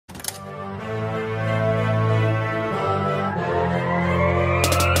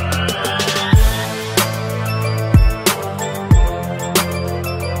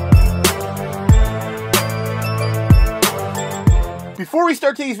we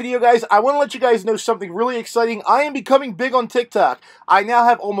start today's video, guys, I want to let you guys know something really exciting. I am becoming big on TikTok. I now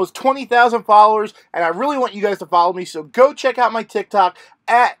have almost 20,000 followers, and I really want you guys to follow me. So go check out my TikTok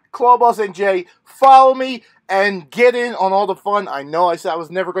at ClawBossNJ. Follow me and get in on all the fun. I know I said I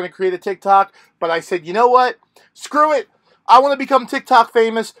was never going to create a TikTok, but I said, you know what? Screw it. I want to become TikTok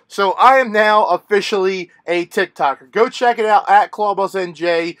famous, so I am now officially a TikToker. Go check it out at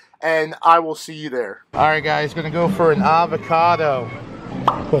ClawBossNJ, and I will see you there. Alright guys, gonna go for an avocado.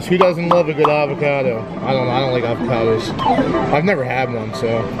 Plus, who doesn't love a good avocado? I don't know, I don't like avocados. I've never had one,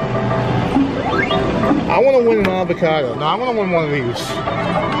 so. I want to win an avocado. No, I want to win one of these.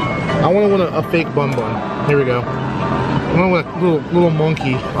 I want to win a fake bun bun. Here we go. I want to win a little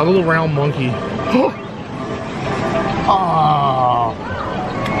monkey. A little round monkey. Oh,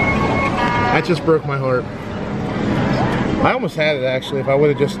 that just broke my heart. I almost had it actually if I would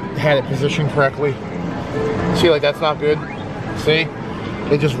have just had it positioned correctly. See, like that's not good. See?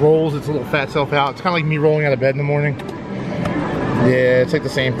 It just rolls its little fat self out. It's kind of like me rolling out of bed in the morning. Yeah, it's like the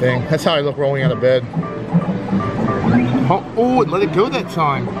same thing. That's how I look rolling out of bed. Oh, and let it go that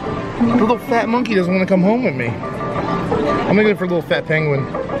time. The little fat monkey doesn't want to come home with me. I'm gonna go for a little fat penguin.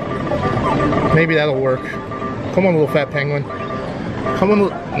 Maybe that'll work. Come on, little fat penguin. Come on,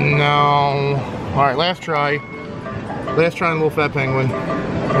 no. All right, last try. Last try on little fat penguin.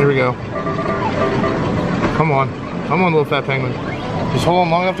 Here we go. Come on. Come on, little fat penguin. Just hold on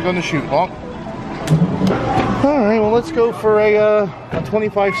long enough to go in the chute. Oh. All right, well, let's go for a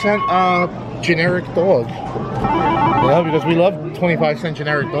 25-cent generic dog. Yeah, because we love 25-cent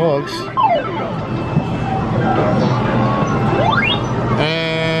generic dogs.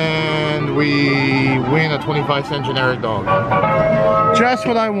 And we win a 25-cent generic dog. Just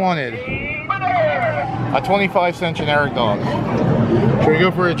what I wanted. A 25-cent generic dog. Should we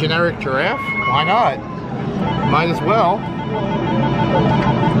go for a generic giraffe? Why not? Might as well.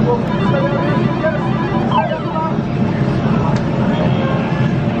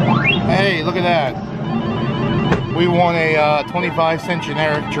 Hey, look at that. We won a 25-cent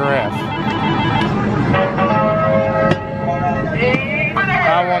generic giraffe.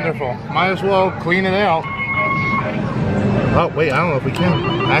 How wonderful. Might as well clean it out. Oh, wait, I don't know if we can,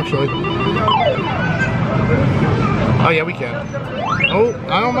 actually. Oh, yeah, we can. Oh,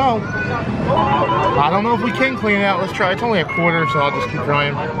 I don't know. I don't know if we can clean it out. Let's try. It's only a quarter, so I'll just keep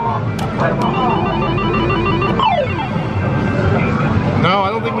trying. No, I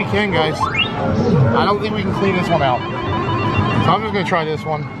don't think we can, guys. I don't think we can clean this one out. So I'm just going to try this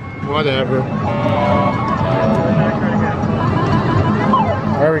one. Whatever.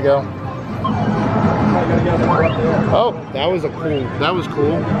 There we go. Oh, that was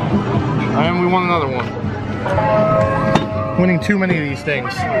cool. And we won another one. Winning too many of these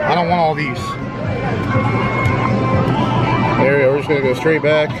things. I don't want all these. There we go. We're just gonna go straight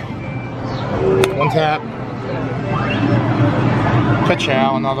back. One tap.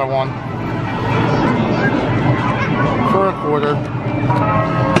 Ka-chow, another one. For a quarter.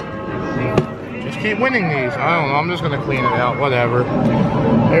 Just keep winning these. I don't know. I'm just gonna clean it out. Whatever.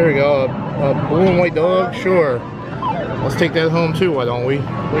 There we go. A blue and white dog. Sure. Let's take that home too. Why don't we?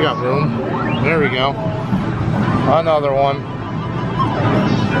 We got room. There we go. Another one.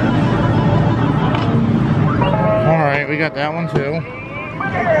 Alright, we got that one too.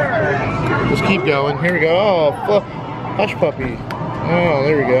 Just keep going. Here we go. Oh, hush puppy. Oh,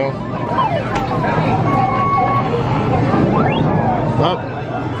 there we go. Oh,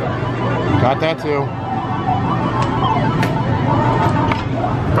 got that too.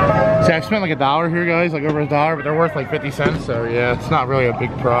 See, I spent like $1 here, guys, like over $1, but they're worth like 50 cents, so yeah, it's not really a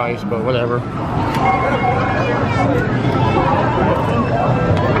big prize, but whatever.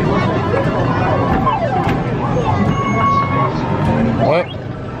 What?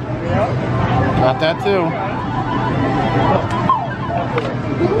 Got that too.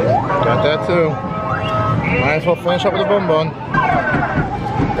 Got that too. Might as well finish up with a bun bun.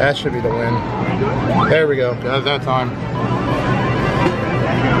 That should be the win. There we go. Got it that time.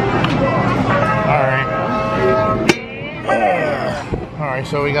 Alright,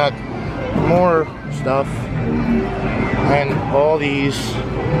 so we got more stuff, and all these,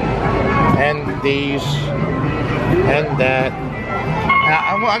 and these, and that.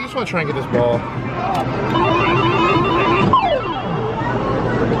 I just want to try and get this ball.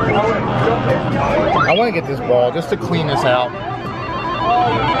 I want to get this ball just to clean this out.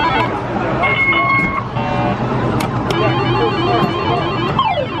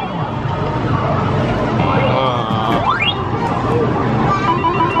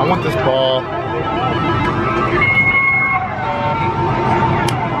 I want this ball.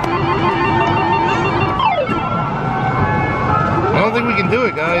 I don't think we can do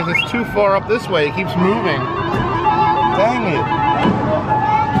it, guys. It's too far up this way. It keeps moving. Dang it.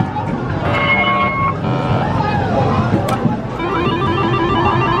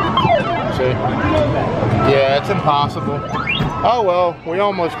 See? Yeah, it's impossible. Oh well, we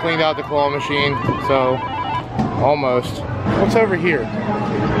almost cleaned out the claw machine, so almost. What's over here?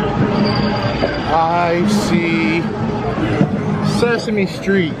 I see Sesame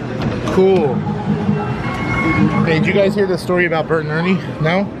Street. Cool. Hey, did you guys hear the story about Bert and Ernie?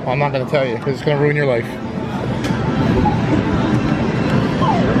 No? Well, I'm not going to tell you because it's going to ruin your life.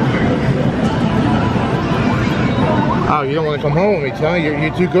 Oh, you don't want to come home with me, huh?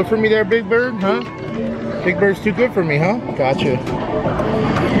 You're too good for me there, Big Bird, huh? Big Bird's too good for me, huh? Gotcha.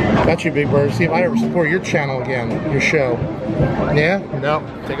 Got you, Big Bird. See if I ever support your channel again, your show. Yeah? No.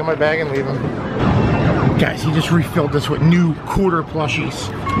 Taking my bag and leaving. Guys, he just refilled this with new quarter plushies.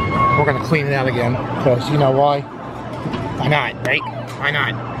 We're gonna clean it out again, because you know why? Why not, right? Why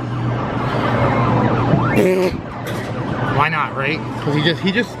not? Why not, right? Because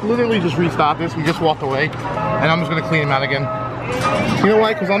he just literally just restocked this. He just walked away, and I'm just gonna clean him out again. You know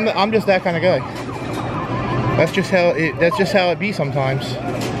why? Because I'm just that kind of guy. That's just how it be sometimes.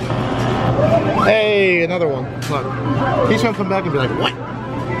 Hey, another one. Look, he's gonna come back and be like, what?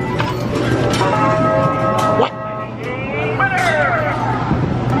 What?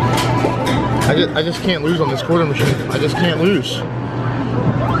 I just can't lose on this quarter machine. I just can't lose.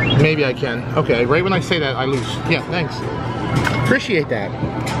 Maybe I can. Okay, right when I say that, I lose. Yeah, thanks. Appreciate that.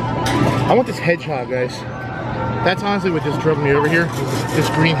 I want this hedgehog, guys. That's honestly what just drove me over here. This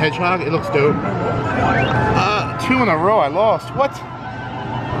green hedgehog. It looks dope. 2 in a row I lost. What?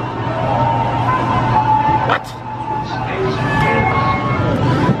 What?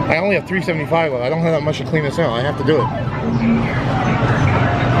 I only have 375 left. I don't have that much to clean this out. I have to do it.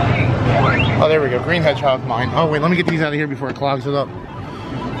 Oh, there we go. Green hedgehog mine. Oh, wait. Let me get these out of here before it clogs it up.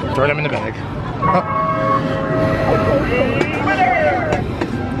 Throw them in the bag. Oh.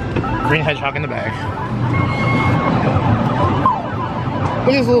 Green hedgehog in the bag.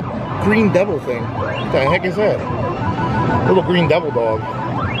 Look at this little green devil thing. What the heck is that? Little green devil dog.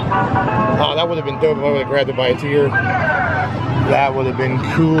 Oh, that would have been dope if I would have grabbed it by its ear. That would have been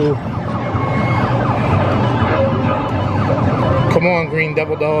cool. Come on, green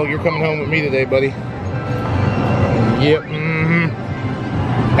devil dog. You're coming home with me today, buddy. Yep,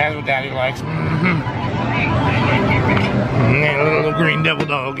 That's what Daddy likes. Little green devil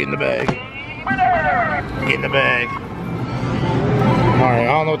dog, get in the bag. Get in the bag. Alright,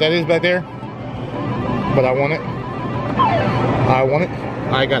 I don't know what that is back there, but I want it. I want it.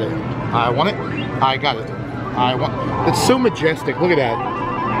 I got it. I want it. I got it. I want it. It's so majestic. Look at that.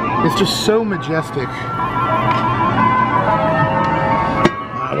 It's just so majestic.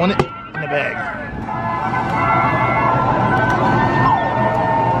 I want it in the bag.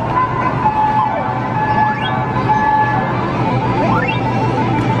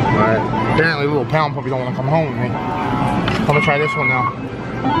 Alright. Apparently little pound puppy don't want to come home with me. I'm gonna try this one now.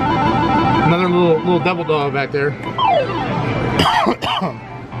 Another little devil dog back there.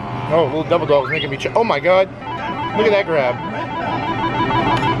 Oh, little devil dog is making me oh my god. Look at that grab.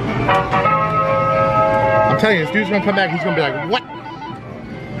 I'm telling you, this dude's gonna come back, he's gonna be like, what?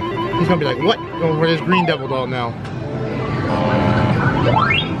 He's gonna be like, what? Going for this green devil dog now.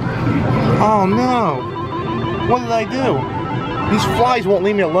 Oh no. What did I do? These flies won't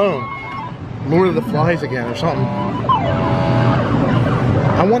leave me alone. Lord of the Flies again or something.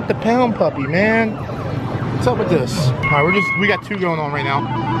 I want the pound puppy, man. What's up with this? Alright, we got 2 going on right now.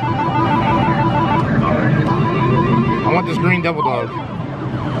 I want this green devil dog.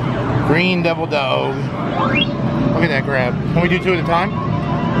 Green devil dog. Look at that grab. Can we do 2 at a time?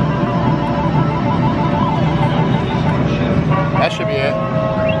 That should be it.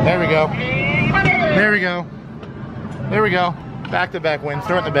 There we go. There we go. There we go. Back-to-back wins.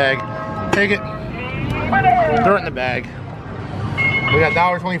 Throw it in the bag. Take it. Throw it in the bag. We got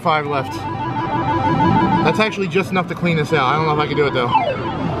 $1.25 left. That's actually just enough to clean this out. I don't know if I can do it though.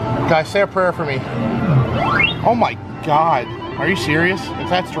 Guys, say a prayer for me. Oh my god. Are you serious? It's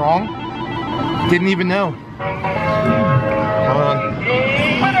that strong? Didn't even know. Hold on.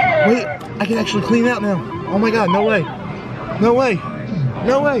 Wait, I can actually clean it out now. Oh my god, no way. No way.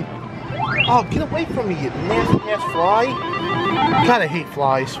 No way. Oh, get away from me, you nasty ass fly. God, I hate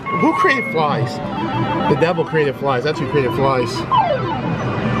flies. Who created flies? The devil created flies. That's who created flies.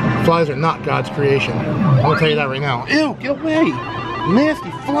 Flies are not God's creation. I'm gonna tell you that right now. Ew, get away! Nasty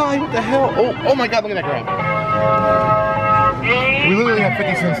fly, what the hell? Oh my god, look at that grab. We literally have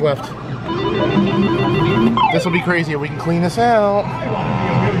 50 cents left. This will be crazy if we can clean this out.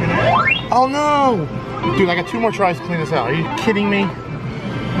 Oh no! Dude, I got 2 more tries to clean this out. Are you kidding me?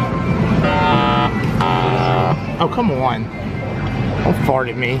 Oh, come on. Don't fart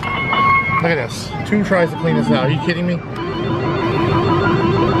at me. Look at this. 2 tries to clean this out. Are you kidding me?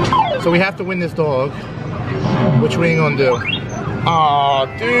 So we have to win this dog. Which we ain't gonna do. Aw,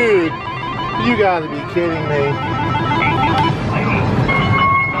 dude. You gotta be kidding me.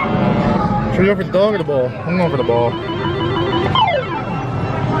 Should we go for the dog or the ball? I'm going for the ball.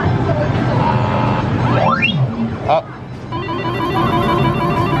 Up.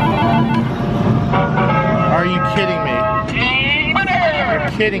 Are you kidding me? You're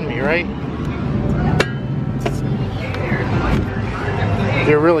kidding me, right?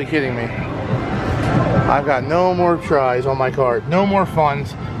 You're really kidding me. I've got no more tries on my card. No more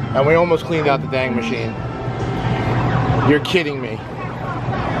funds. And we almost cleaned out the dang machine. You're kidding me.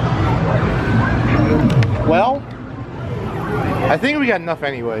 Well, I think we got enough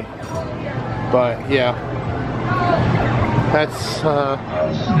anyway. But yeah. That's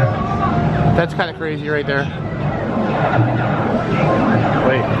kind of crazy right there.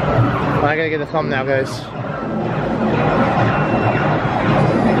 Wait, I gotta get the thumbnail, guys.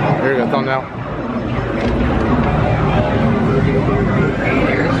 There we go, thumbnail.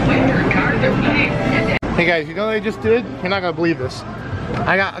 Hey guys, you know what I just did? You're not gonna believe this.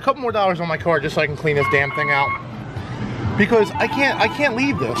 I got a couple more dollars on my card just so I can clean this damn thing out. Because I can't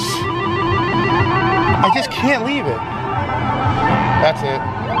leave this. I just can't leave it. That's it.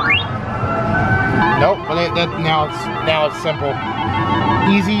 Nope, but now it's simple.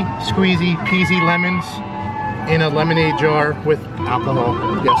 Easy, squeezy, peasy lemons in a lemonade jar with alcohol.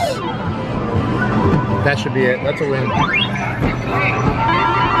 Yes. That should be it. That's a win.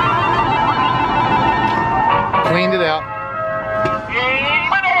 Cleaned it out.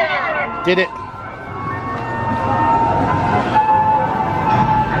 Did it.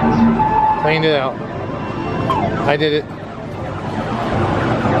 Cleaned it out. I did it.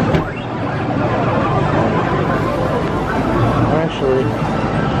 Actually,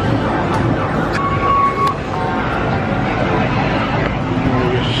 let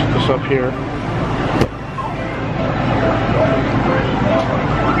me just set this up here.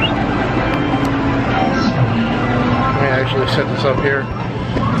 Let me actually set this up here.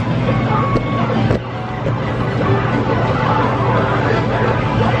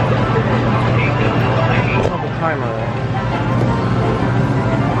 Timer.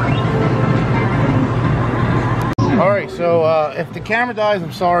 Alright, so if the camera dies,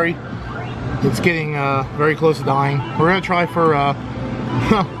 I'm sorry. It's getting very close to dying. We're going to try for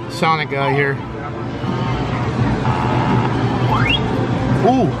Sonic guy here.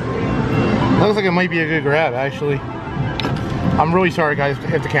 Ooh! That looks like it might be a good grab, actually. I'm really sorry, guys,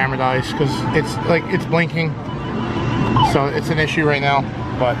 if the camera dies, because it's blinking. So it's an issue right now,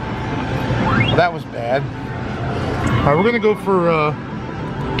 but that was bad. Alright, we're going to go for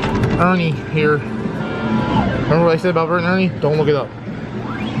Ernie here. Remember what I said about Bert and Ernie? Don't look it up.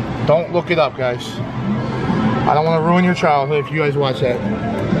 Don't look it up, guys. I don't want to ruin your childhood if you guys watch that.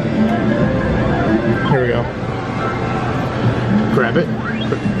 Here we go. Grab it.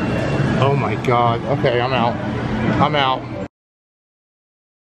 Oh my god. Okay, I'm out. I'm out.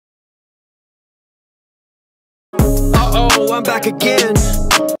 Uh-oh, I'm back again.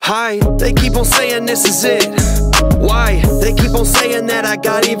 Hi, they keep on saying this is it. Why? They keep on saying that I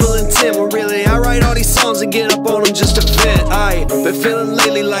got evil intent. Well, really, I write all these songs and get up on them just to vent. I been feeling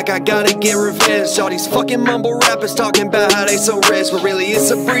lately like I gotta get revenge. All these fucking mumble rappers talking about how they so rich, but really it's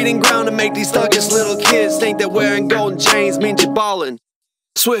a breeding ground to make these thuggish little kids think that wearing golden chains means you're ballin'.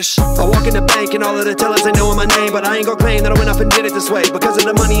 Swish, I walk in the bank and all of the tellers they know my name, but I ain't gonna claim that I went up and did it this way because of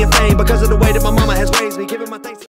the money and fame, because of the way that my mama has raised me, giving my thanks.